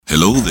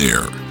Hello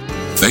there.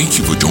 Thank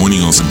you for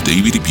joining us on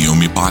David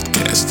Ibiyeomie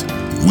Podcast.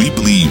 We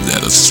believe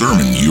that a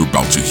sermon you're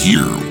about to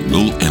hear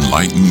will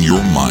enlighten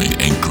your mind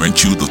and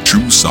grant you the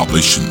true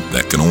salvation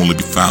that can only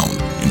be found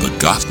in the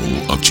gospel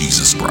of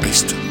Jesus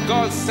Christ.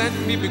 God sent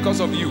me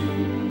because of you.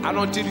 And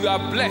until you are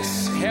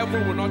blessed,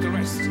 heaven will not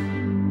rest.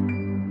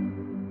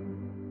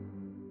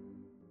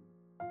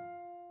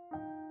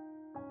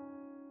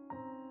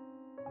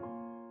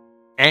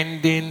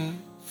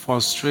 Ending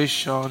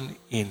frustration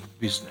in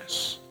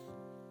business.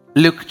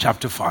 Luke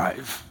chapter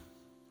 5.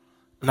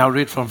 Now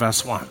read from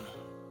verse 1.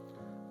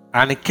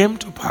 And it came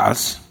to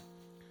pass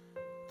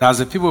that as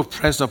the people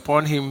pressed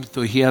upon him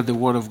to hear the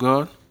word of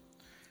God,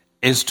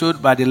 he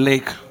stood by the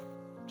lake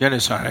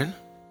Gennesaret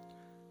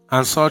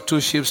and saw two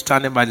ships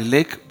standing by the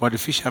lake, but the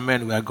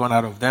fishermen were gone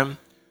out of them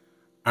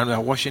and were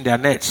washing their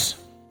nets.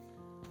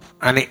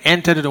 And he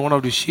entered into one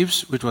of the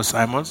ships, which was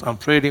Simon's, and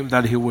prayed him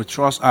that he would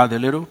thrust out a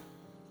little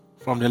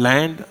from the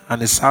land,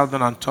 and he sat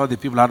down and taught the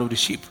people out of the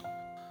ship.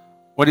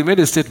 But he made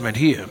a statement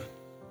here.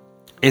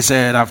 He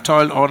said, I've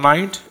toiled all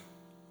night,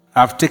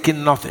 I've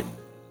taken nothing.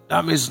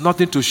 That means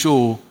nothing to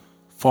show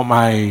for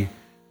my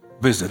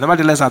business.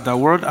 Nevertheless, at the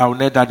word, I will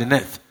net that the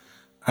net.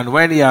 And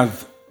when he had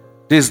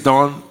this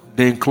done,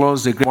 they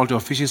enclosed the great multitude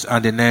of fishes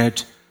and the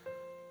net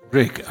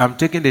break. I'm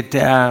taking the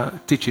entire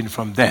teaching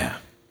from there.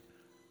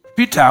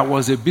 Peter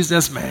was a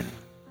businessman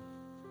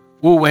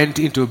who went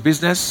into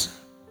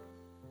business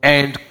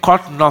and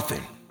caught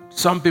nothing.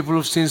 Some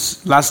people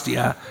since last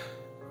year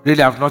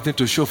really have nothing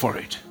to show for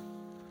it.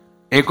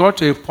 It got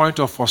to a point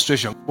of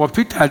frustration. But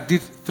Peter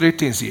did three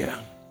things here,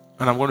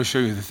 and I'm going to show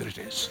you the three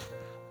things.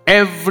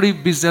 Every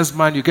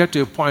businessman, you get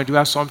to a point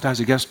where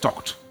sometimes you get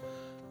stuck,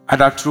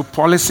 either through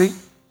policy,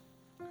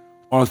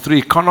 or through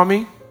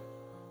economy,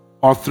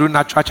 or through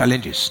natural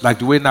challenges, like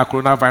the way now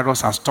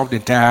coronavirus has stopped the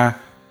entire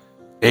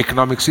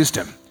economic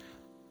system.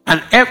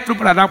 And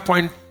everybody at that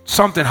point,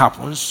 something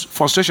happens,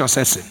 frustration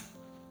sets in.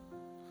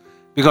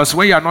 Because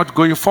when you are not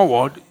going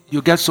forward,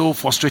 you get so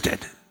frustrated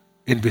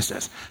in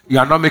business. You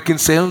are not making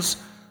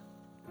sales.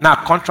 Now,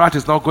 contract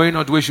is not going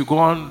on the way it should go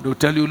on. They'll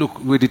tell you,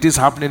 look, with it is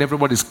happening,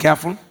 everybody's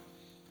careful.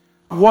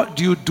 What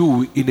do you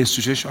do in a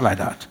situation like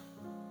that?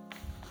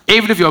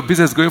 Even if your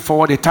business is going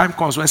forward, a time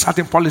comes when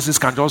certain policies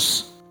can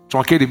just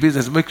truncate the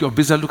business, make your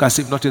business look as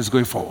if nothing is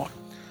going forward.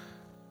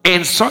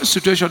 In such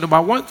situation,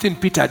 number one thing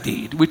Peter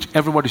did, which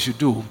everybody should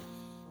do,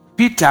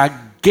 Peter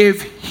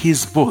gave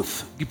his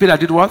both. Peter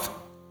did what?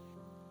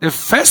 The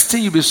first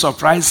thing you'll be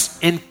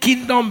surprised, in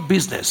kingdom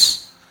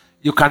business,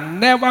 you can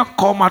never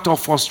come out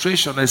of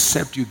frustration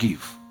except you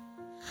give.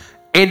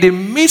 In the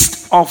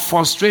midst of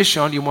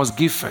frustration, you must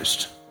give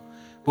first.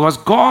 Because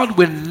God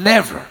will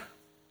never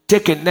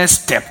take a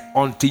next step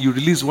until you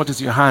release what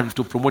is in your hand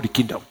to promote the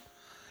kingdom.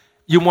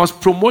 You must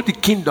promote the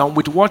kingdom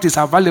with what is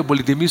available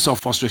in the midst of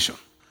frustration.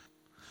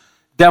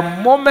 The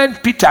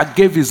moment Peter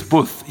gave his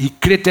both, he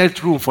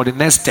created room for the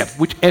next step,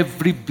 which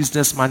every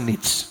businessman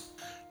needs.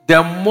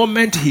 The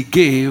moment he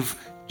gave,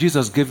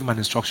 Jesus gave him an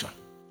instruction.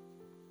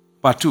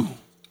 Part 2,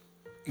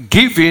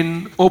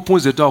 giving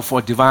opens the door for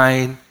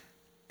divine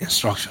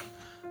instruction.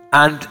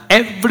 And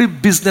every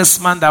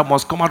businessman that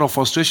must come out of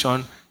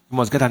frustration, you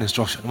must get an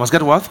instruction. You must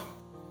get what?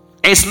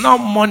 It's not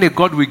money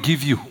God will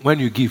give you when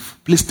you give.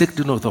 Please take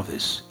the note of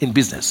this in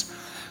business.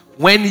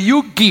 When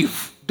you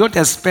give, don't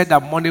expect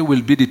that money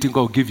will be the thing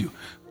God will give you.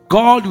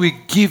 God will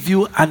give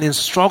you an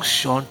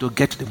instruction to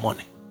get the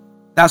money.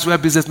 That's where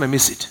businessmen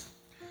miss it.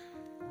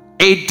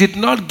 He did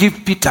not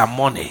give Peter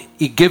money.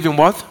 He gave him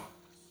what?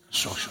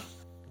 Instruction.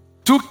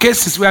 2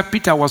 cases where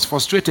Peter was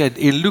frustrated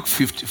in Luke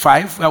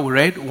 55, where we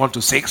read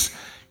 1-6.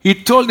 He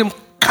told him,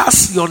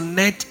 cast your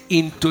net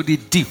into the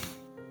deep.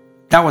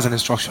 That was an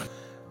instruction.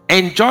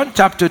 In John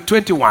chapter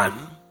 21,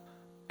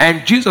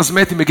 and Jesus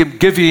met him again,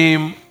 gave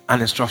him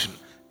an instruction.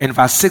 In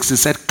verse 6, he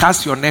said,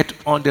 cast your net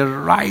on the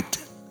right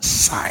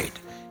side.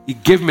 He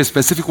gave him a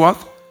specific what?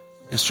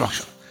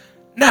 Instruction.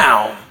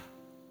 Now,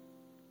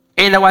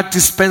 in our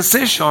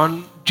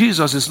dispensation,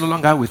 Jesus is no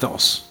longer with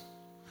us.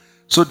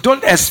 So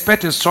don't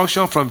expect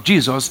instruction from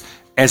Jesus,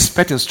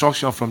 expect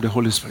instruction from the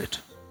Holy Spirit.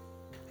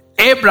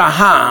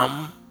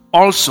 Abraham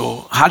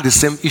also had the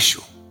same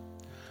issue.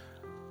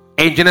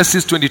 In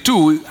Genesis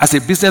 22, as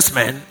a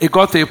businessman, he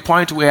got to a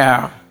point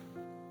where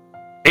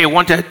he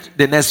wanted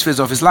the next phase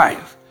of his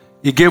life.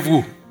 He gave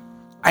who?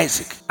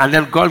 Isaac. And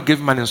then God gave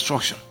him an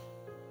instruction.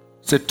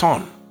 He said,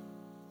 turn,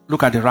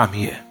 look at the ram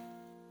here.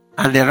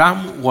 And the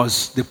ram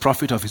was the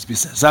profit of his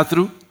business. Is that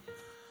true?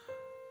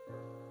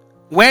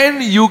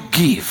 When you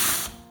give,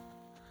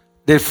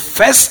 the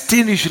first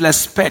thing you should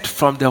expect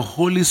from the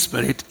Holy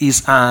Spirit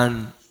is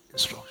an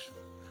instruction.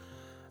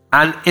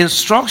 And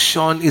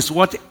instruction is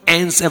what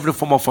ends every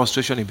form of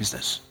frustration in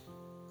business.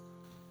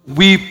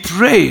 We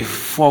pray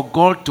for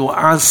God to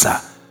answer.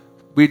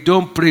 We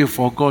don't pray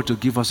for God to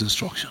give us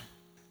instruction.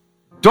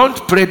 Don't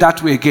pray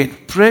that way again.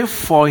 Pray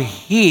for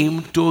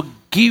Him to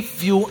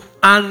give you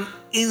an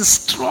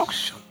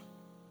instruction.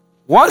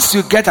 Once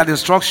you get an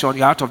instruction,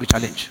 you're out of the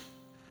challenge.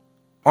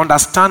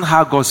 Understand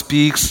how God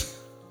speaks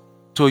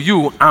to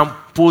you and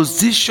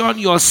position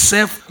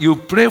yourself. You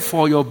pray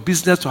for your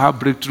business to have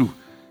breakthrough.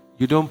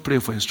 You don't pray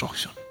for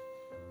instruction.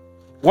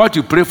 What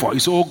you pray for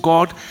is, oh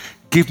God,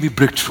 give me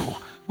breakthrough,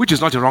 which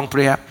is not a wrong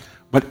prayer.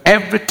 But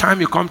every time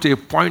you come to a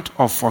point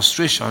of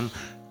frustration,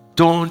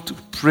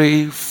 don't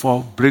pray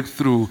for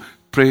breakthrough,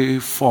 pray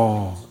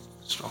for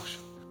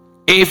instruction.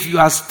 If you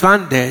are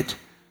stranded,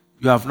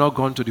 you have not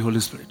gone to the Holy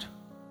Spirit.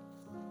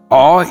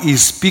 Or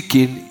He's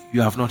speaking,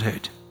 you have not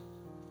heard.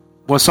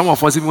 But some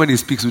of us, even when He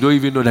speaks, we don't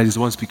even know that He's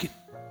the one speaking.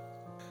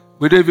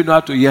 We don't even know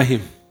how to hear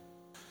Him.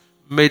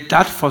 May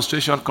that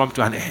frustration come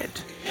to an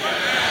end.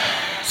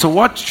 So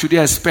what should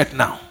you expect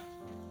now?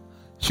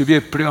 Should be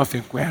a prayer of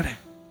inquiry.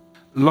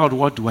 Lord,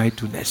 what do I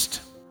do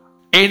next?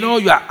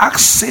 You are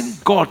asking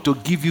God to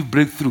give you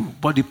breakthrough,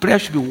 but the prayer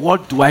should be,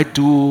 what do I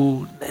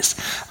do next?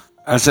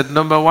 I said,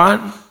 number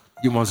one,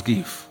 you must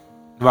give.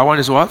 Number one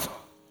is what?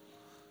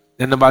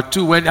 Then number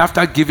two, when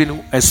after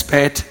giving,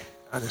 expect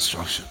an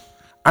instruction.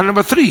 And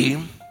number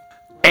three,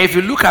 if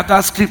you look at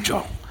that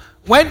scripture,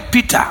 when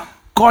Peter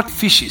caught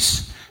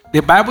fishes,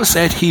 the Bible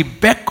said he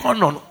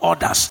beckoned on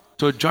others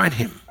to join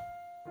him.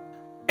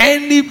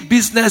 Any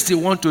business you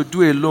want to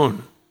do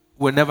alone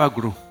will never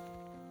grow.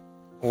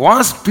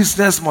 Once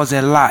business must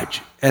enlarge,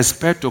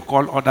 expect to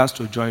call others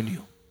to join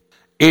you.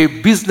 A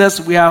business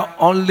where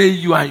only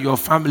you and your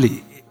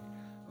family,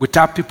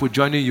 without people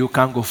joining you,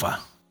 can't go far.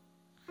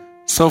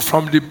 So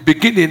from the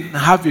beginning,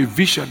 have a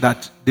vision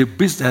that the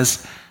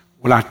business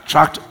will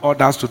attract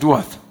others to do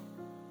what?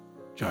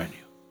 Join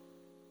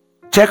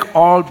you. Check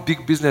all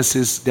big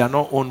businesses, they are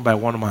not owned by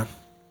one man.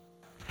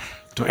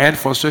 To end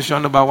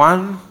frustration, number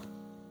one,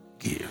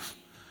 give.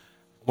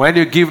 When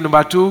you give,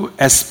 number two,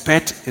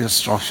 expect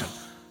instruction.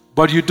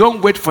 But you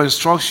don't wait for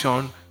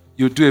instruction,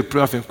 you do a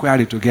prayer of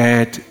inquiry to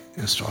get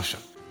instruction.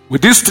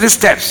 With these three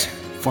steps,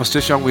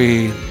 frustration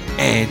will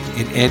end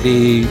in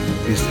any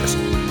business.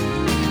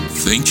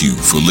 Thank you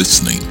for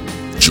listening.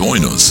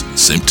 Join us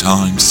same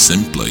time,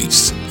 same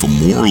place for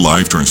more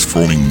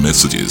life-transforming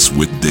messages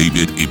with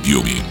David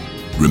Ibiyeomie.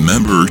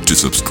 Remember to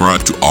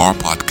subscribe to our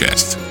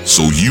podcast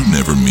so you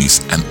never miss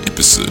an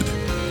episode.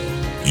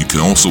 You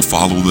can also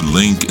follow the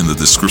link in the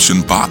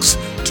description box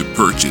to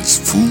purchase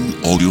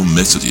full audio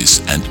messages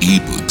and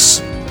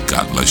ebooks.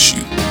 God bless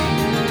you.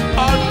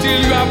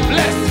 Until you are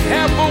blessed,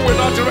 heaven will